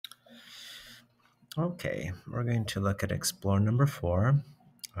Okay, we're going to look at explore number 4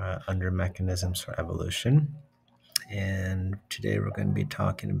 under mechanisms for evolution. And today we're going to be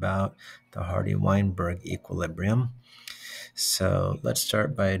talking about the Hardy-Weinberg equilibrium. So let's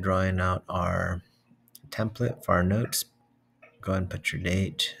start by drawing out our template for our notes. Go ahead and put your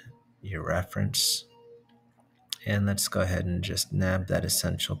date, your reference, and let's go ahead and just nab that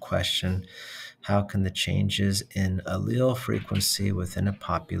essential question. How can the changes in allele frequency within a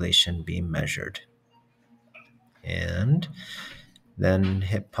population be measured? And then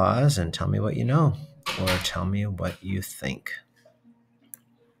hit pause and tell me what you know, or tell me what you think.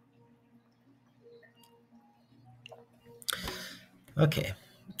 Okay,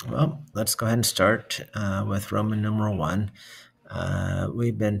 well, let's go ahead and start with Roman numeral 1.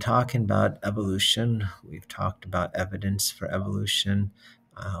 We've been talking about evolution. We've talked about evidence for evolution.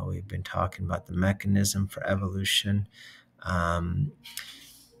 We've been talking about the mechanism for evolution.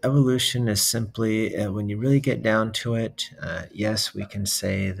 Evolution is simply, when you really get down to it, yes, we can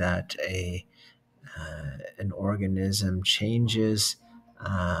say that an organism changes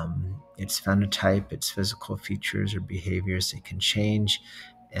its phenotype, its physical features or behaviors. It can change.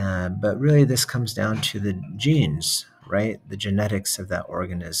 But really, this comes down to the genes, right? The genetics of that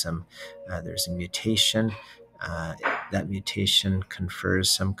organism. There's a mutation. That mutation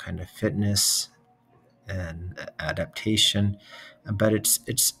confers some kind of fitness and adaptation, but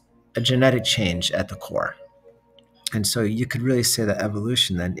it's a genetic change at the core. And so you could really say that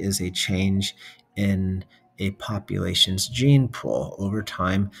evolution then is a change in a population's gene pool over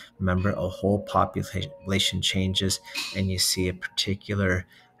time. Remember, a whole population changes, and you see a particular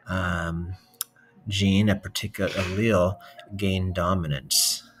gene, a particular allele gain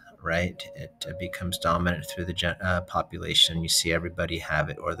dominance, right? It becomes dominant through the population. You see everybody have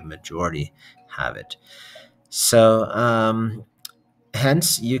it, or the majority have it. So,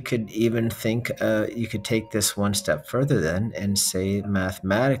 hence, you could even think, you could take this one step further then and say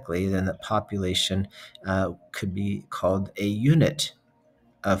mathematically, then that population could be called a unit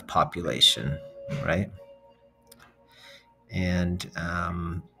of population, right? And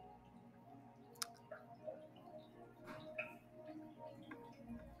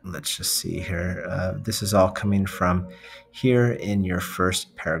let's just see here. This is all coming from here in your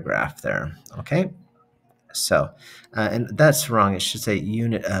first paragraph there, okay? So, and that's wrong. It should say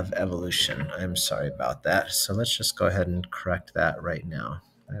unit of evolution. I'm sorry about that. So let's just go ahead and correct that right now.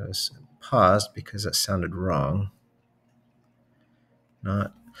 I was paused because it sounded wrong.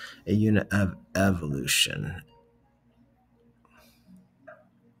 Not a unit of evolution.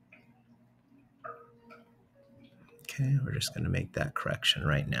 Okay, we're just going to make that correction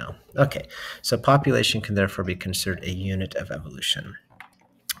right now. Okay, so population can therefore be considered a unit of evolution.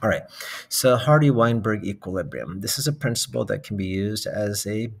 All right, so Hardy-Weinberg equilibrium. This is a principle that can be used as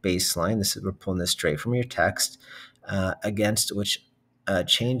a baseline. We're pulling this straight from your text, against which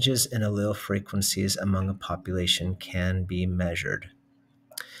changes in allele frequencies among a population can be measured.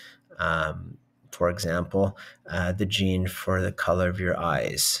 For example, the gene for the color of your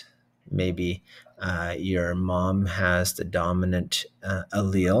eyes. Maybe your mom has the dominant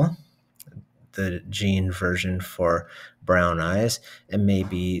allele, the gene version for brown eyes, and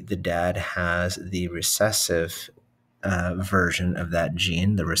maybe the dad has the recessive version of that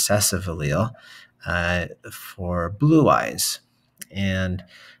gene, the recessive allele, for blue eyes. And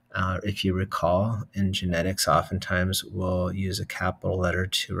if you recall, in genetics, oftentimes we'll use a capital letter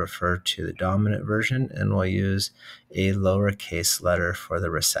to refer to the dominant version, and we'll use a lowercase letter for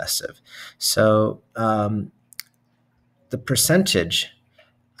the recessive. So the percentages,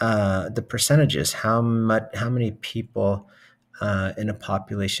 how many people in a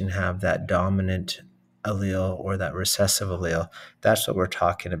population have that dominant allele or that recessive allele, that's what we're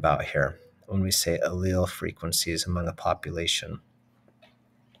talking about here when we say allele frequencies among a population.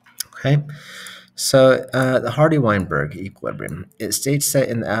 Okay, so the Hardy-Weinberg equilibrium, it states that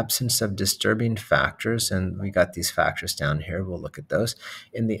in the absence of disturbing factors, and we got these factors down here, we'll look at those.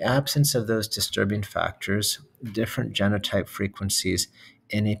 In the absence of those disturbing factors, different genotype frequencies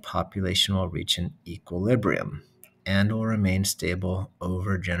in a population will reach an equilibrium and will remain stable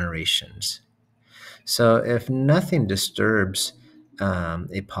over generations. So if nothing disturbs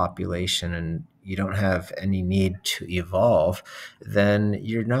a population and you don't have any need to evolve, then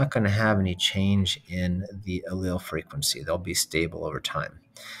you're not going to have any change in the allele frequency. They'll be stable over time.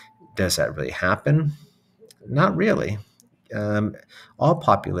 Does that really happen? Not really. All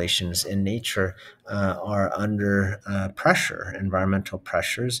populations in nature are under pressure, environmental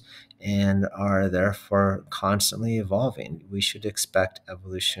pressures, and are therefore constantly evolving. We should expect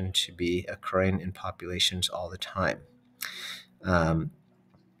evolution to be occurring in populations all the time. Um,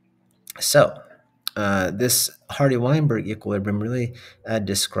 so, this Hardy-Weinberg equilibrium really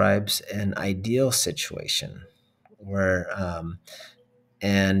describes an ideal situation where,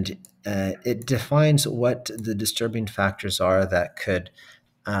 and it defines what the disturbing factors are that could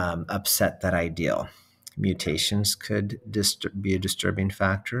upset that ideal. Mutations could be a disturbing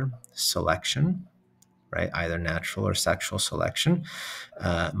factor. Selection, right? Either natural or sexual selection.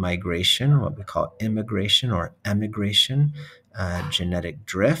 Migration, what we call immigration or emigration. Genetic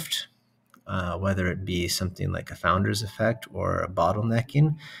drift, whether it be something like a founder's effect or a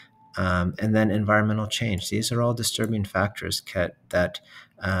bottlenecking. And then environmental change. These are all disturbing factors that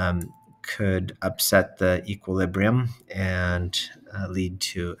could upset the equilibrium and lead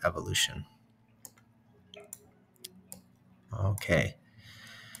to evolution. Okay.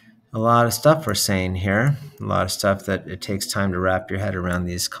 A lot of stuff we're saying here, a lot of stuff that it takes time to wrap your head around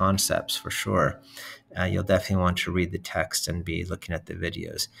these concepts for sure. You'll definitely want to read the text and be looking at the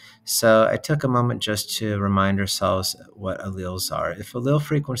videos. So I took a moment just to remind ourselves what alleles are. If allele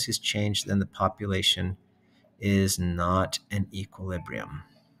frequencies change, then the population is not in equilibrium.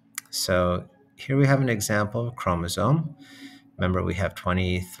 So here we have an example of a chromosome. Remember, we have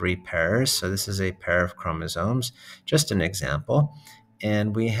 23 pairs, so this is a pair of chromosomes, just an example.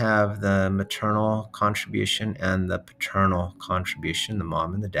 And we have the maternal contribution and the paternal contribution, the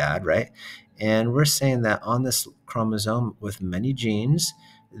mom and the dad, right? And we're saying that on this chromosome with many genes,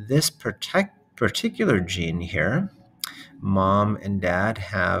 this particular gene here, mom and dad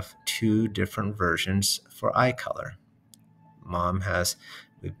have two different versions for eye color. Mom has,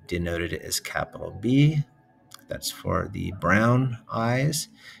 we've denoted it as capital B, that's for the brown eyes,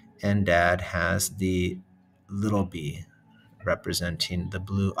 and dad has the little b, representing the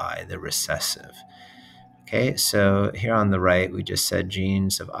blue eye, the recessive. Okay, so here on the right, we just said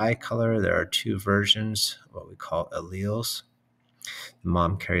genes of eye color. There are two versions, what we call alleles. The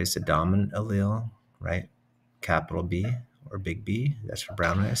mom carries the dominant allele, right? Capital B or big B, that's for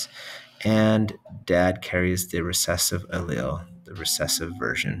brown eyes. And dad carries the recessive allele, the recessive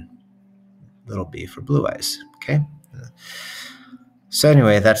version, little b for blue eyes, okay? So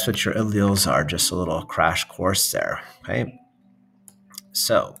anyway, that's what your alleles are, just a little crash course there, okay?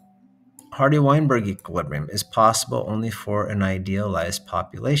 So Hardy-Weinberg equilibrium is possible only for an idealized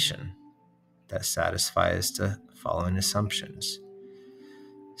population that satisfies the following assumptions.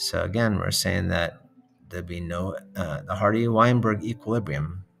 So again, we're saying that there'd be no, the Hardy-Weinberg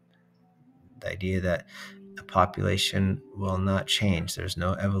equilibrium, the idea that a population will not change, there's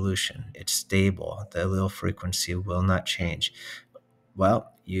no evolution, it's stable, the allele frequency will not change.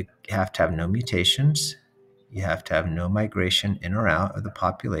 Well, you have to have no mutations, you have to have no migration in or out of the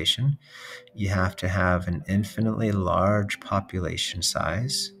population, you have to have an infinitely large population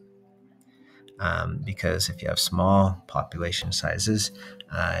size, because if you have small population sizes,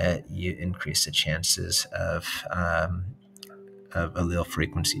 you increase the chances of allele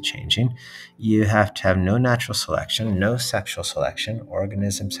frequency changing. You have to have no natural selection, no sexual selection.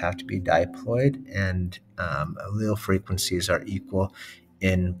 Organisms have to be diploid, and allele frequencies are equal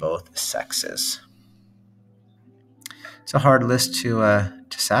in both sexes. It's a hard list to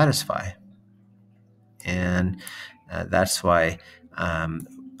satisfy, and that's why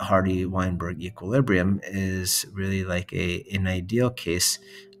Hardy-Weinberg equilibrium is really like an ideal case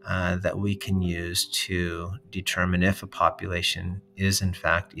that we can use to determine if a population is in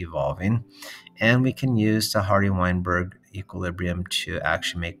fact evolving. And we can use the Hardy-Weinberg equilibrium to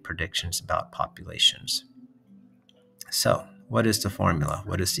actually make predictions about populations. So what is the formula?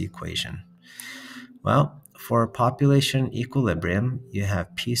 What is the equation? Well, for population equilibrium, you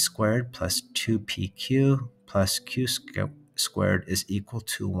have p squared plus 2pq plus q squared is equal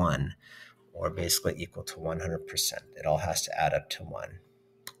to 1, or basically equal to 100%. It all has to add up to 1.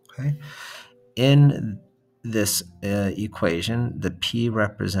 Okay. In this equation, the p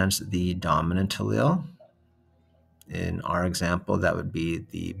represents the dominant allele. In our example, that would be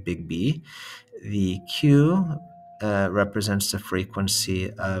the big B. The q represents the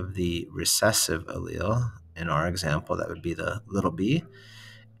frequency of the recessive allele. In our example, that would be the little b.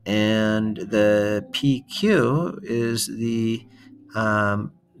 And the PQ is the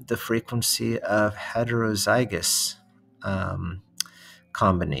frequency of heterozygous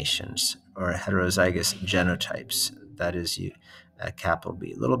combinations or heterozygous genotypes. That is, capital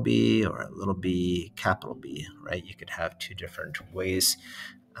B little b or little b capital B, right? You could have two different ways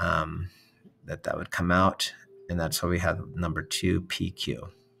that would come out, and that's why we have number 2 PQ.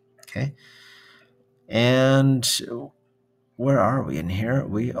 Okay, and where are we in here?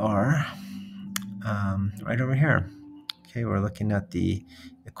 We are right over here. Okay, we're looking at the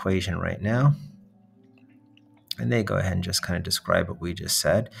equation right now. And they go ahead and just kind of describe what we just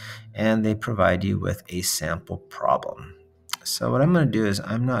said, and they provide you with a sample problem. So what I'm going to do is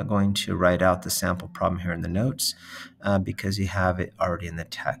I'm not going to write out the sample problem here in the notes because you have it already in the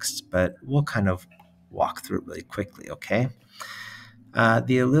text, but we'll kind of walk through it really quickly, okay?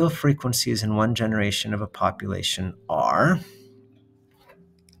 The allele frequencies in one generation of a population are,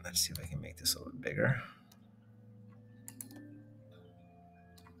 let's see if I can make this a little bit bigger.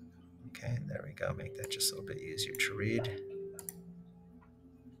 Okay, there we go. Make that just a little bit easier to read.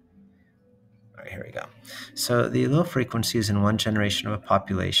 All right, here we go. So the allele frequencies in one generation of a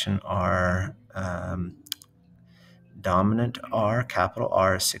population are dominant R, capital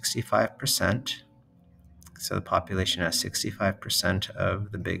R, is 65%. So the population has 65%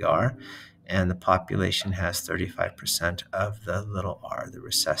 of the big R, and the population has 35% of the little r, the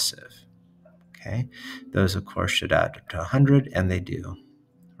recessive. Okay, those of course should add up to 100, and they do.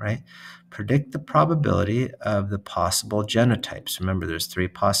 Right? Predict the probability of the possible genotypes. Remember, there's 3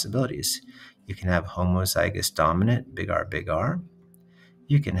 possibilities. You can have homozygous dominant, big R.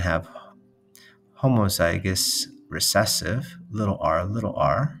 You can have homozygous recessive, little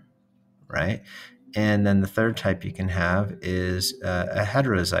r, right? And then the third type you can have is a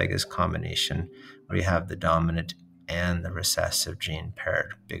heterozygous combination where you have the dominant and the recessive gene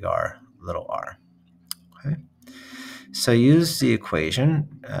paired, big R, little r. Okay? So use the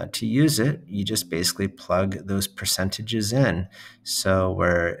equation. To use it, you just basically plug those percentages in. So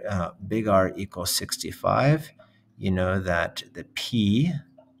where big R equals 65, you know that the P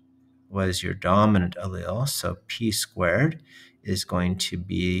was your dominant allele, so P squared is going to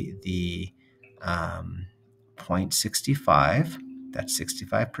be the 0.65, that's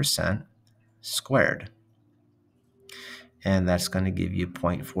 65% squared. And that's going to give you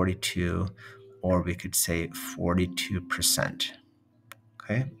 0.42, or we could say 42%.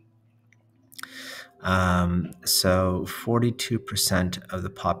 Okay. So 42% of the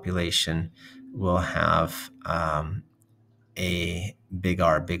population will have a big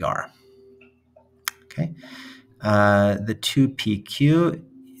R. Okay. The 2PQ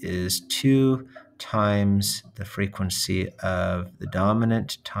is 2 times the frequency of the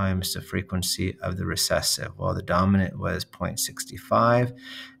dominant times the frequency of the recessive. Well, the dominant was 0.65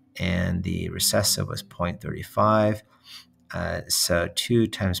 and the recessive was 0.35. So 2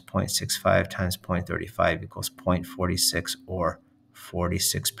 times 0.65 times 0.35 equals 0.46, or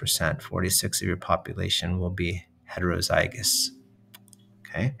 46%. 46 of your population will be heterozygous.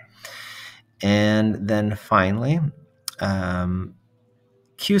 Okay. And then finally,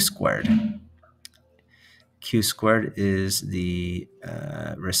 Q squared. Q squared is the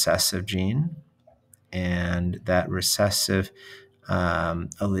recessive gene, and that recessive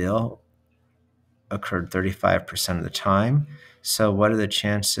allele occurred 35% of the time. So what are the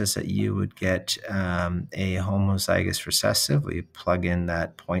chances that you would get a homozygous recessive? We plug in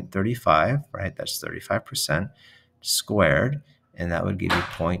that 0.35, right? That's 35% squared, and that would give you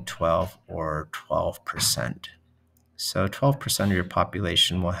 0.12, or 12%. So 12% of your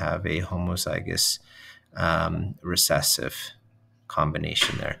population will have a homozygous recessive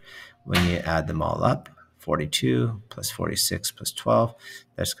combination there. When you add them all up, 42 plus 46 plus 12,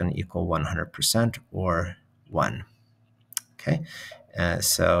 that's going to equal 100%, or 1. Okay,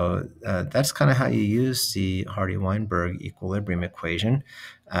 so that's kind of how you use the Hardy-Weinberg equilibrium equation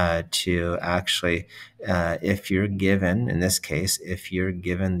to actually, if you're given, in this case, if you're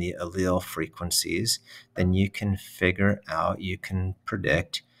given the allele frequencies, then you can figure out, you can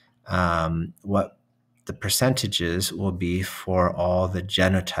predict what the percentages will be for all the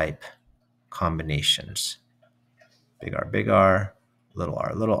genotype combinations. Big R,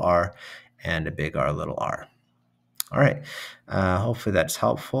 little r, and a big R, little r. All right, hopefully that's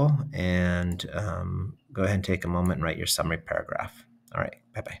helpful, and go ahead and take a moment and write your summary paragraph. All right,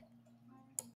 bye-bye.